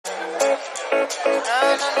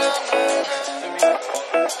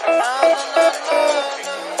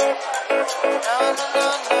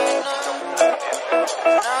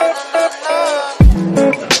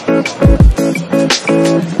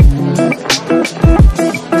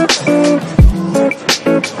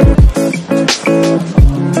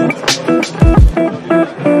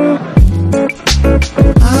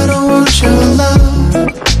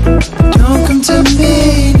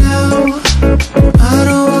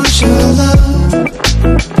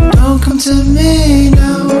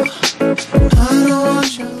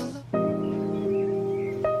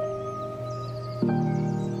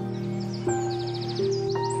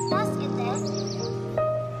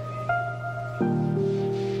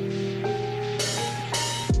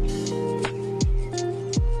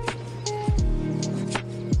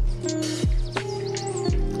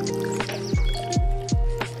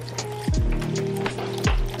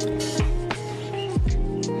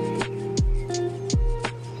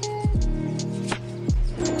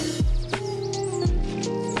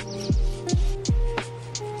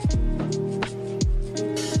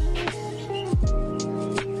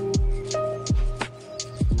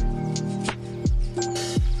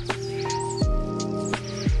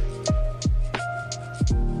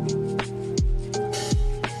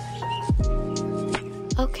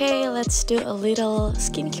Okay, let's do a little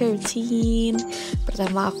skincare routine.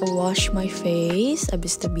 Pertama aku wash my face,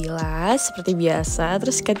 abis itu bilas seperti biasa,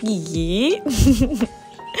 terus sikat gigi.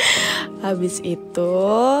 Habis itu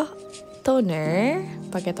toner,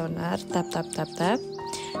 pakai toner, tap,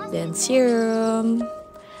 dan serum,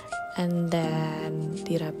 and then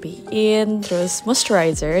dirapiin, terus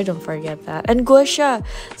moisturizer, don't forget that, and gua sha.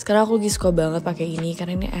 Sekarang aku lagi suka banget pakai ini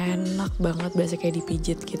karena ini enak banget, biasa kayak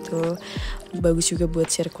dipijit gitu, bagus juga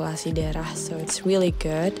buat sirkulasi darah, so it's really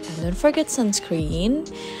good. And don't forget sunscreen,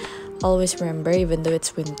 always remember even though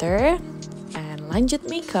it's winter. And lanjut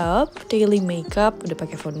makeup, daily makeup, udah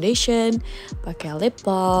pakai foundation, pakai lip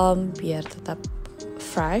balm biar tetap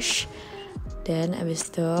fresh, dan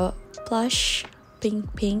abis itu blush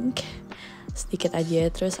pink sedikit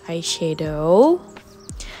aja, terus eyeshadow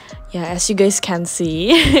ya, as you guys can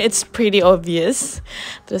see it's pretty obvious,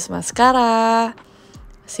 terus mascara,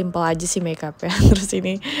 simple aja sih makeupnya. Terus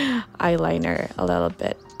ini eyeliner a little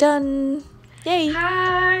bit, done. Yay.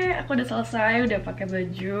 Hai, aku udah selesai, udah pakai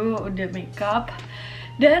baju, udah makeup,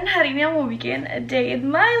 dan hari ini aku mau bikin a day in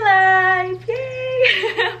my life. Yay.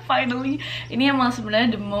 Finally, ini emang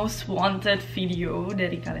sebenarnya the most wanted video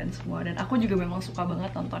dari kalian semua, dan aku juga memang suka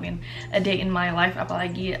banget nontonin a day in my life,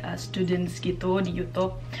 apalagi students gitu di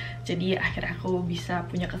YouTube. Jadi akhirnya aku bisa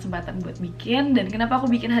punya kesempatan buat bikin. Dan kenapa aku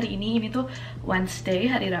bikin hari ini? Ini tuh Wednesday,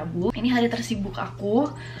 hari Rabu. Ini hari tersibuk aku.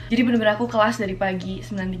 Jadi bener-bener aku kelas dari pagi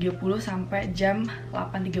 9.30 sampai jam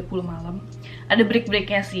 8.30 malam. Ada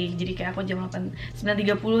break-breaknya sih. Jadi kayak aku jam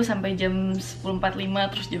 9.30 sampai jam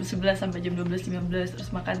 10.45, terus jam 11 sampai jam 12.15, terus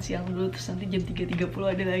makan siang dulu, terus nanti jam 3.30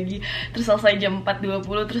 ada lagi, terus selesai jam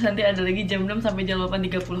 4.20, terus nanti ada lagi jam 6 sampai jam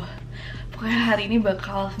 8.30. Pokoknya hari ini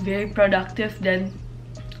bakal very productive dan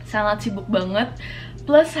sangat sibuk banget.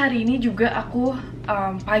 Plus hari ini juga aku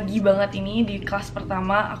pagi banget ini di kelas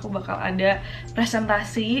pertama aku bakal ada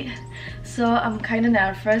presentasi, so I'm kinda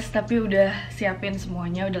nervous tapi udah siapin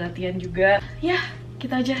semuanya, udah latihan juga. Ya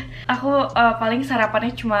gitu aja. Aku paling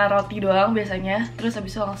sarapannya cuma roti doang biasanya, terus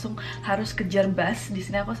habis itu langsung harus kejar bus. Di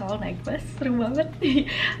sini aku selalu naik bus, seru banget.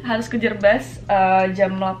 Harus kejar bus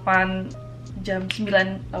jam 8, jam 9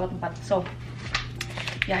 lewat 4. So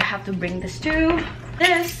yeah, I have to bring this too.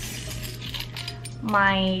 This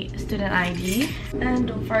my student ID, and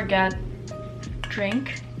don't forget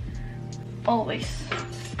drink always.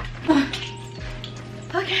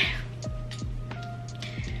 Okay,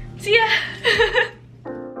 see ya.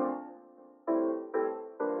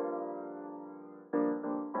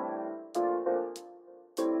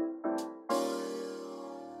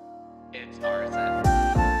 It's RSN.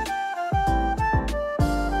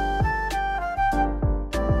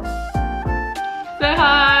 Say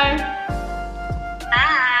hi.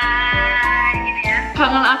 Hai, gini ya.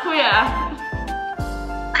 Kangen aku ya.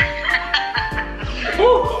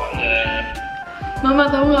 Mama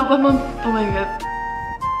tahu nggak apa, Mam? Oh my god.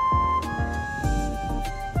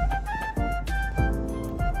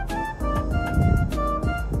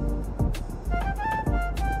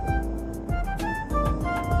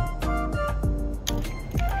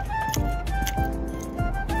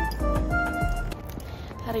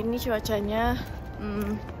 Hari ini cuacanya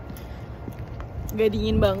gak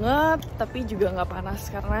dingin banget, tapi juga nggak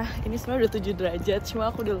panas karena ini sebenarnya udah 7 derajat.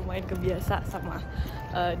 Cuma aku udah lumayan kebiasa sama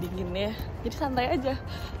dinginnya, jadi santai aja.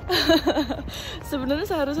 Sebenarnya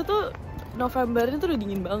seharusnya tuh November ini tuh udah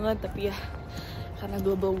dingin banget, tapi ya karena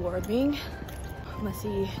global warming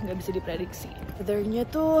masih nggak bisa diprediksi. Weather-nya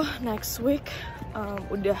tuh next week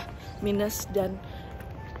udah minus dan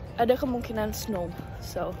ada kemungkinan snow,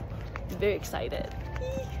 so very excited.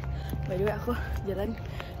 By the way, aku jalan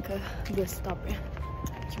ke bus stop ya,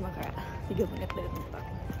 cuma kayak 3 menit dari tempat.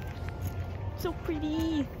 So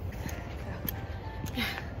pretty. Yeah,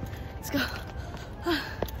 let's go.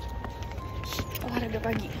 Olahraga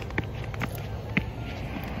pagi.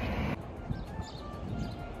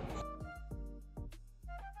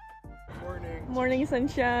 Morning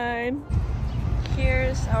sunshine.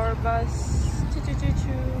 Here's our bus.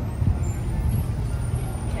 Choo-choo-choo-choo.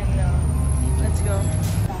 And let's go.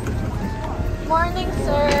 Morning,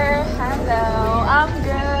 sir. Hello. I'm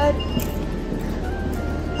good.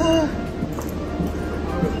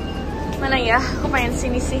 Mana ya? Aku pengen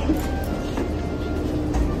sini sih.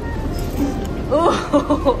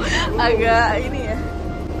 Agak ini ya.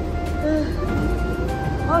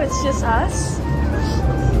 Oh, it's just us.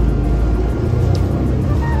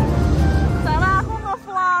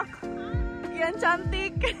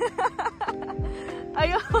 Cantik.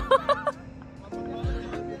 Ayo.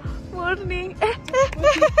 Morning.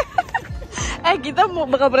 Kita mau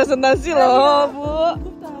bakal presentasi loh, Bu.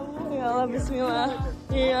 Ya Allah, bismillah.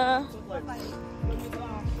 Iya.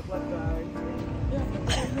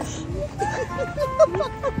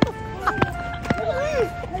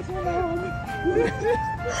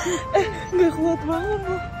 Nggak kuat banget,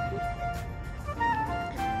 Bu.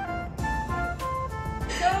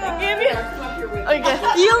 Okay,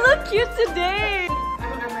 you look cute today.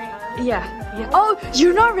 Yeah. Oh,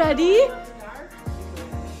 you're not ready?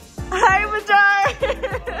 Hi, Bajai.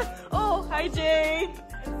 Oh, hi, Jay.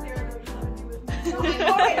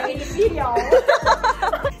 In the video.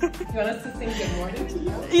 You want us to sing good morning to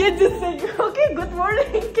you? Yeah, just sing. Okay, good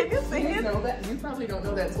morning. Can you sing it? Know that? You probably don't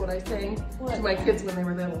know that's what I sang to my kids when they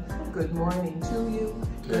were little. Good morning to you.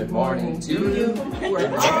 Good morning to you. We're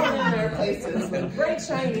all in our places with bright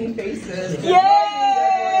shiny faces. Yay!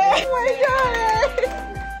 Oh my god!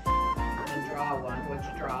 And draw one. What'd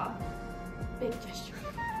you draw? Big gesture.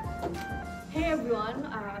 Hey everyone,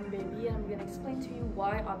 I'm Beby and I'm gonna explain to you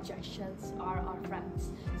why objections are our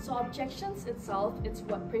friends. So objections itself, it's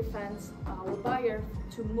what prevents our buyer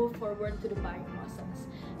to move forward to the buying process.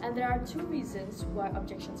 And there are 2 reasons why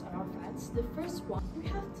objections are our friends. The first one, we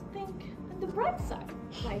have to think on the bright side.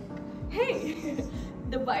 Like, hey,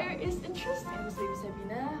 the buyer is interested. My name is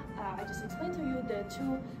Sabina. I just explained to you the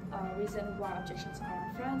 2 reasons why objections are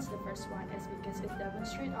our friends. The first one is because it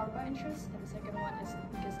demonstrates our buyer interest, and the second one is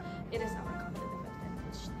because it is our competitive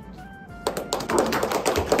advantage. Thank you.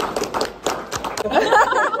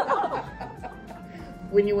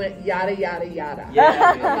 When you went yada yada yada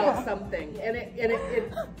about something, and it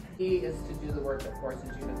is to do the work that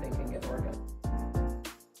forces you to think and get organized.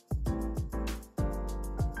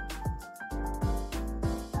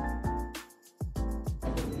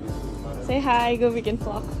 Say hi, go bikin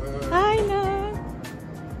vlog. Hi, Nak.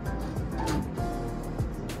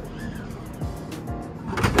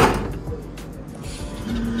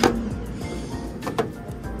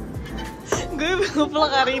 Gue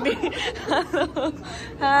vlog hari ini. Halo.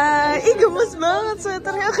 Hai. Ih, gemes banget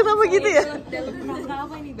sweaternya. Kenapa gitu ya? Dalam rangka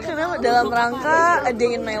apa ini? Kenapa? Dalam rangka A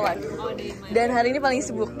Day in My Life. Dan hari ini paling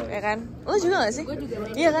sibuk, ya kan? Lo juga gak sih? Gue juga.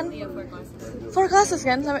 Iya kan? Iya, 4 classes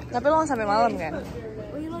kan? Tapi lo gak sampai malam kan?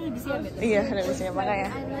 Oh iya, lo udah bisa ya? Iya, udah bisa makanya.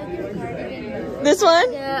 I like your cardigan. This one?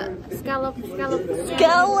 Ada scallop.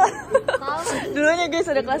 Skala. Dulunya guys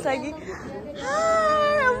ada kelas lagi.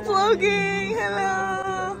 Hi, I'm vlogging. Hello.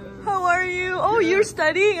 How are you? Oh, you're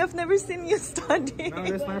studying. I've never seen you study. No,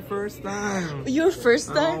 this is my first time. Your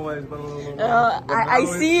first time? Always, blah. I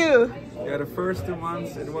see you. Yeah, the first 2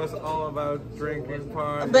 months it was all about drinking,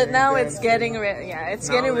 partying. But now it's dancing. getting real. Yeah, it's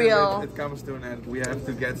Now getting real. It comes to an end. We have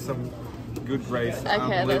to get some good grades. Okay,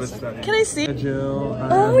 I'm a little that's. bit studying. Can I see? Schedule,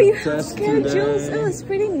 Oh, you have test schedules. today. Oh, it's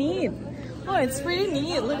pretty neat. Oh, it's pretty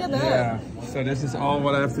neat. Look at that. Yeah. So this is all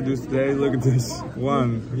what I have to do today. Look at this.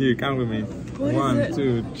 1. Here, count with me. What is 1, it?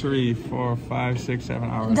 2, 3, 4, 5, 6, 7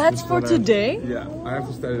 hours. That's This is for what I have to- today? Yeah, I have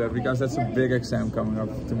to study that because that's a big exam coming up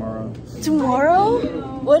tomorrow. Tomorrow?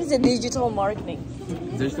 What is it? Digital marketing.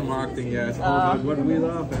 Digital marketing, yeah, it's all about what we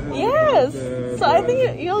love. Yes. So I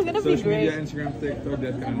think you're gonna be social media, great. Instagram, TikTok,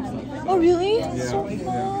 that kind of stuff. Oh really? Yeah, So yeah.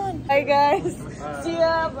 fun. Bye guys. See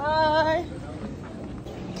ya. Bye.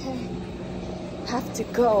 Okay. Have to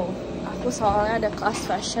go. Aku soalnya ada kelas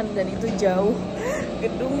fashion dan itu jauh.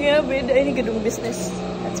 Gedungnya beda. Ini gedung bisnis.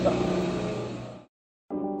 Let's go.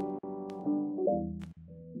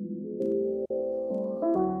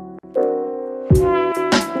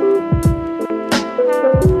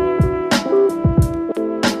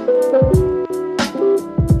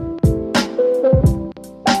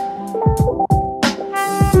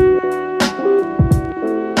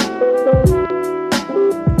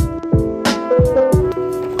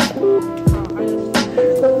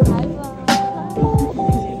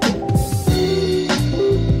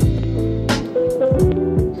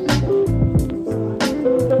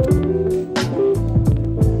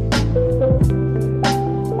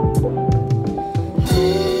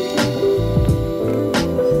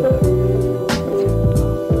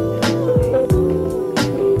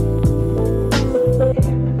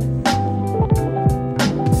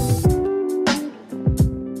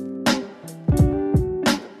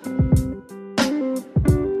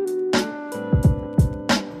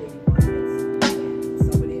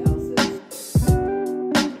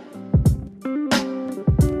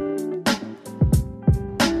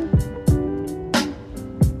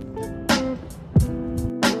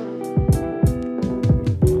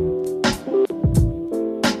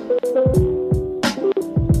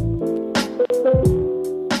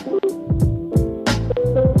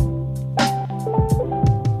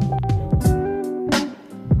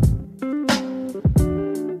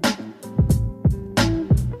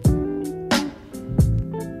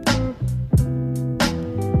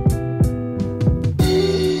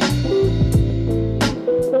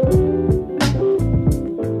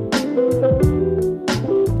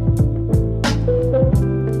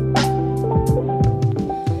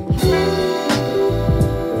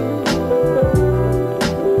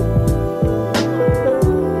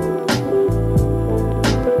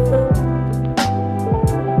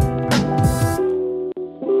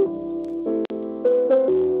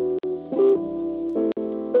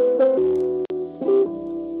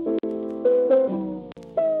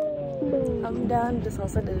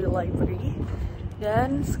 library.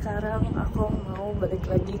 Dan sekarang aku mau balik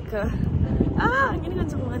lagi ke ini kan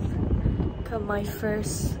banget, ke my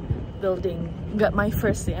first building. Nggak my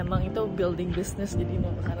first sih, emang itu building business, jadi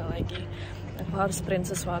mau ke sana lagi. Aku harus print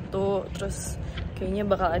sesuatu, terus kayaknya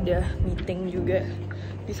bakal ada meeting juga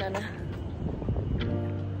di sana.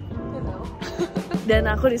 Dan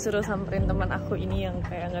aku disuruh samperin teman aku ini yang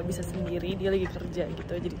kayak nggak bisa sendiri, dia lagi kerja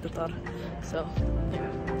gitu, jadi tutor. So,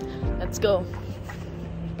 yeah. Let's go.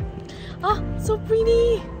 Oh, so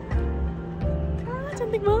pretty.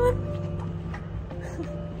 Cantik banget.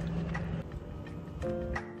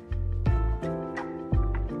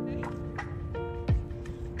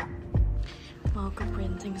 Mau ke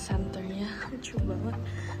printing centernya, lucu banget.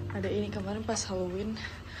 Ada ini kemarin pas Halloween,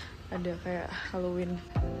 ada kayak Halloween.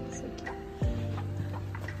 So cute.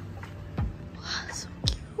 Wah, so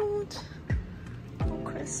cute. Oh,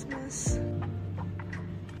 Christmas.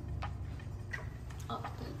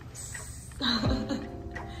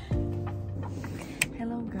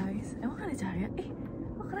 Hello guys, emang ada cahaya?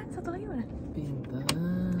 Oh keren, satu lagi mana? Pintar.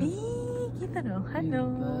 Kita dong, halo.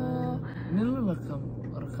 Ini lu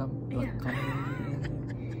rekam. Iya.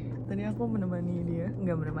 Tadi aku menemani dia,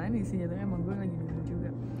 nggak menemani sih, jatuhnya emang gue lagi nunggu juga.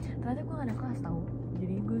 Ternyata gue gak ada kelas tau,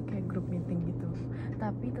 jadi gue kayak grup meeting gitu.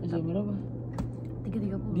 Tapi tetap. Jam berapa?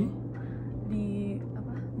 3.30. Di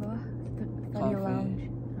apa? Bawah studio lounge.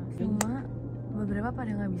 Cuma beberapa pada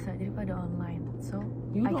nggak bisa, jadi pada online. So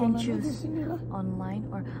I can choose online,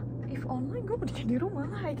 or if online gue berdiri di rumah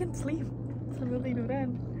lah, I can sleep sambil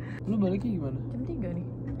tiduran. Lu baliknya gimana? Jam 3 nih.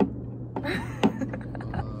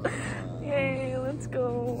 Yay, let's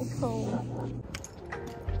go home.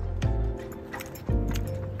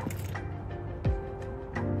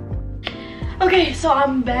 Okay, so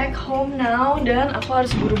I'm back home now, dan aku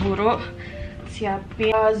harus buru-buru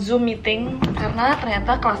siapin Zoom meeting karena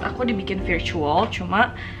ternyata kelas aku dibikin virtual,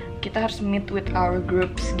 cuma kita harus meet with our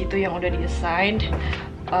groups gitu yang udah di-assigned.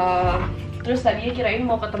 Terus tadinya kirain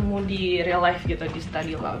mau ketemu di real life gitu di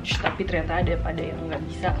study lounge, tapi ternyata ada yang nggak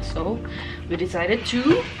bisa, so we decided to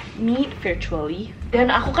meet virtually. Dan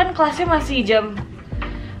aku kan kelasnya masih jam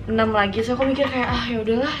 6 lagi, so aku mikir kayak ya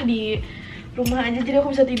udahlah di rumah aja, jadi aku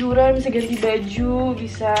bisa tiduran, bisa ganti baju,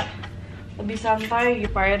 bisa lebih santai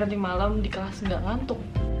supaya nanti malam di kelas nggak ngantuk.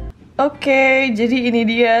 Oke, jadi ini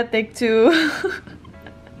dia take 2.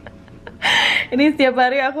 Ini setiap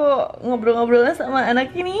hari aku ngobrol-ngobrolnya sama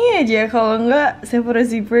anak ini aja. Kalau enggak Sephora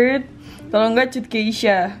Zipper, kalau enggak Cut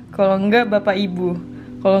Keisha, kalau enggak bapak ibu,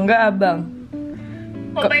 kalau enggak abang.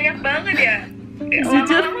 Kok banyak banget ya?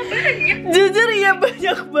 Lama-lama banyak. Jujur iya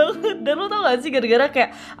banyak banget. Dan lo tau gak sih, gara-gara kayak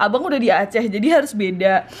abang udah di Aceh, jadi harus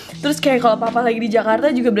beda. Terus kayak kalau papa lagi di Jakarta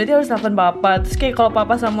juga berarti harus telepon papa. Terus kayak kalau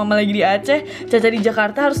papa sama mama lagi di Aceh, Caca di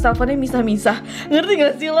Jakarta harus teleponnya misah-misah. Ngerti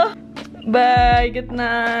gak sih lo? Bye, good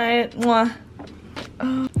night. Muah.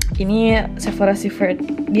 Ini Sephora Zipper.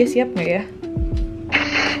 Dia siap gak ya?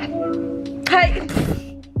 Hai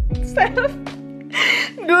Seth.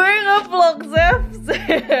 Gue nge-vlog Seth.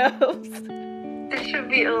 This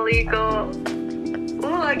should be illegal.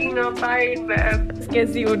 Lu lagi ngapain, Beb?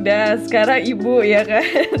 Kasih udah, sekarang ibu ya kan.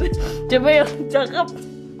 Coba yang cakep.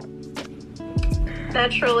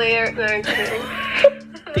 Naturally, no, I'm kidding.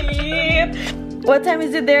 Tit. What time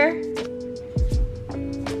is it there?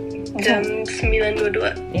 Jam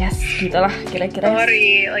 9.22. Yes, gitu lah kira-kira.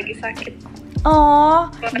 Sorry, lagi sakit.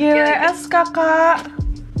 Oh, GWS kakak.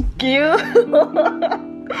 Cute.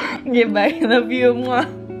 Okay, bye, love you. Muah.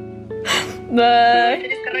 Bye.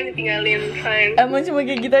 Jadi sekarang ditinggalin, fine. Emang cuma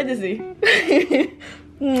kayak gitu aja sih.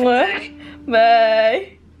 Muah.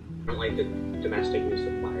 Bye. I don't like the domestic use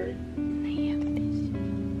supplier. I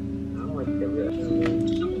don't like the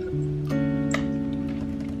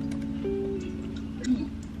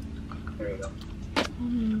There you go.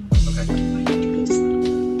 Okay.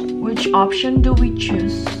 Which option do we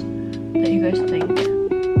choose that you guys think?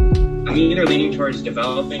 I'm either leaning towards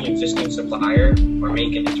developing existing supplier or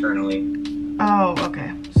make it internally. Oh,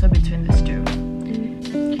 okay. So between these two.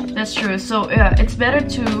 That's true. So yeah, it's better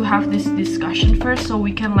to have this discussion first so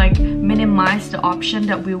we can like minimize the option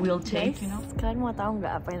that we will take. You know? Kalian mau tahu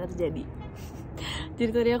nggak apa yang terjadi?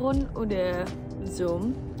 Jadi tadi aku udah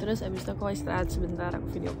Zoom, terus abis itu aku istirahat sebentar, aku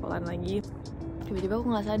video callan lagi. Tiba-tiba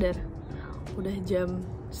aku nggak sadar, udah jam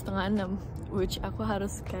 5:30, which aku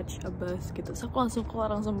harus catch a bus gitu. So aku langsung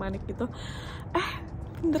keluar, langsung panik gitu.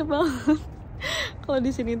 Pinter banget. Kalau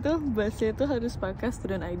di sini tuh busnya tuh harus pakai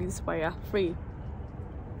student ID supaya free.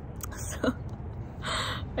 So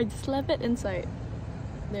I just left it inside.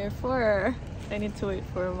 Therefore, I need to wait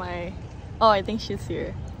for my. Oh, I think she's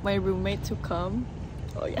here. My roommate to come.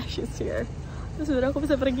 Oh yeah, she's here. Terus udah aku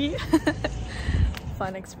bisa pergi.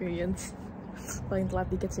 fun experience. Paling telat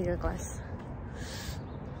dikit sih ke kelas.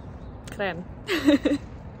 Keren.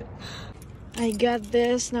 I got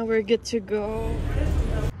this, now we're good to go.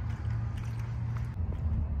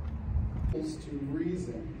 To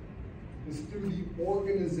reason is through the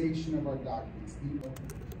organization of our documents.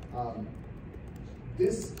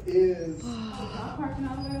 This is...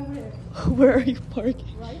 Where are you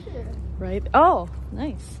parking? Right here. Right? Oh,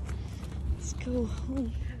 nice. Let's go home.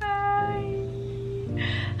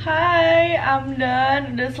 Hi, I'm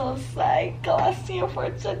done. Udah selesai kelasnya for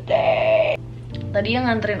today. Tadi yang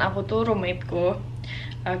nganterin aku tuh roommate-ku.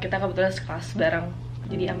 Kita kebetulan sekelas bareng,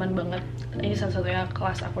 jadi aman banget. Ini satu-satunya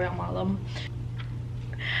kelas aku yang malam.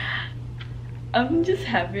 I'm just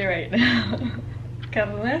happy right now.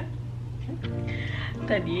 Karena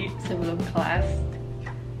tadi sebelum kelas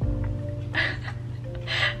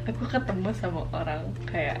aku ketemu sama orang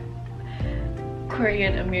kayak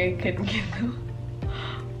Korean American gitu,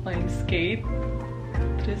 main skate,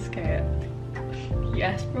 terus kayak he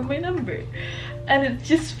asked for my number and it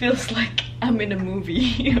just feels like I'm in a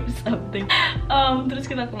movie or something. Terus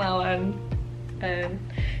kita kenalan and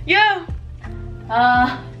yeah,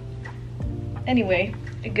 anyway,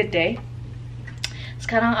 a good day.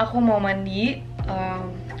 Sekarang aku mau mandi,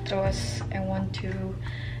 terus I want to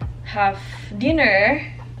have dinner.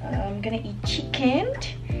 I'm gonna eat chicken,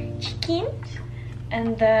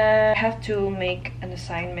 and then I have to make an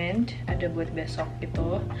assignment. Ada buat besok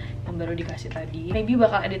gitu, yang baru dikasih tadi. Maybe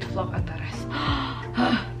bakal edit vlog Antares.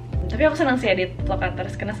 Tapi aku senang sih edit vlog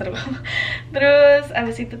Antares karena seru. Terus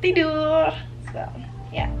abis itu tidur. So,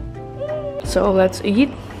 yeah. So let's eat.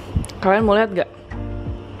 Kalian mau lihat gak?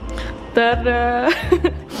 Tada!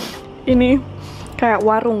 Ini kayak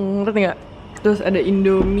warung, ngerti gak? Terus ada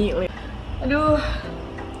Indomie. Aduh.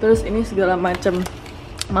 Terus ini segala macem.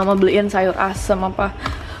 Mama beliin sayur asem apa,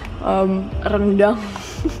 rendang.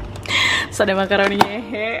 Terus ada makaroninya,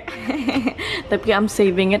 hehe. Tapi I'm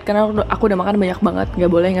saving it karena aku udah makan banyak banget, nggak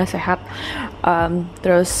boleh nggak sehat.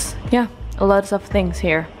 Terus yeah, a lot of things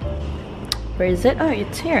here. Where is it? Oh,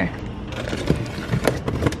 it's here.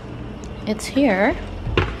 It's here.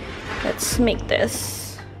 Let's make this.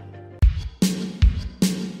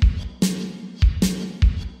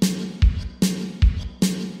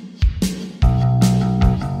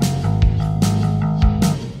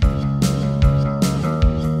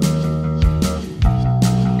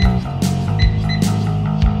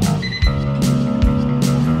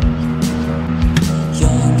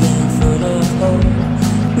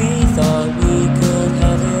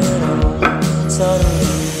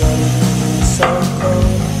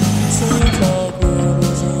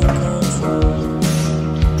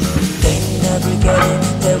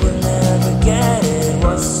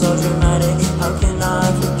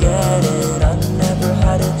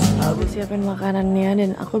 Siapin makanannya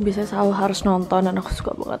dan aku bisa selalu harus nonton, dan aku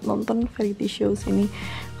suka banget nonton variety shows ini.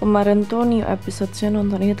 Kemarin tuh new episode-nya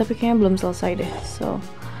nonton ini tapi kayaknya belum selesai deh, so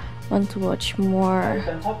want to watch more.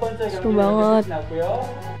 Seru banget.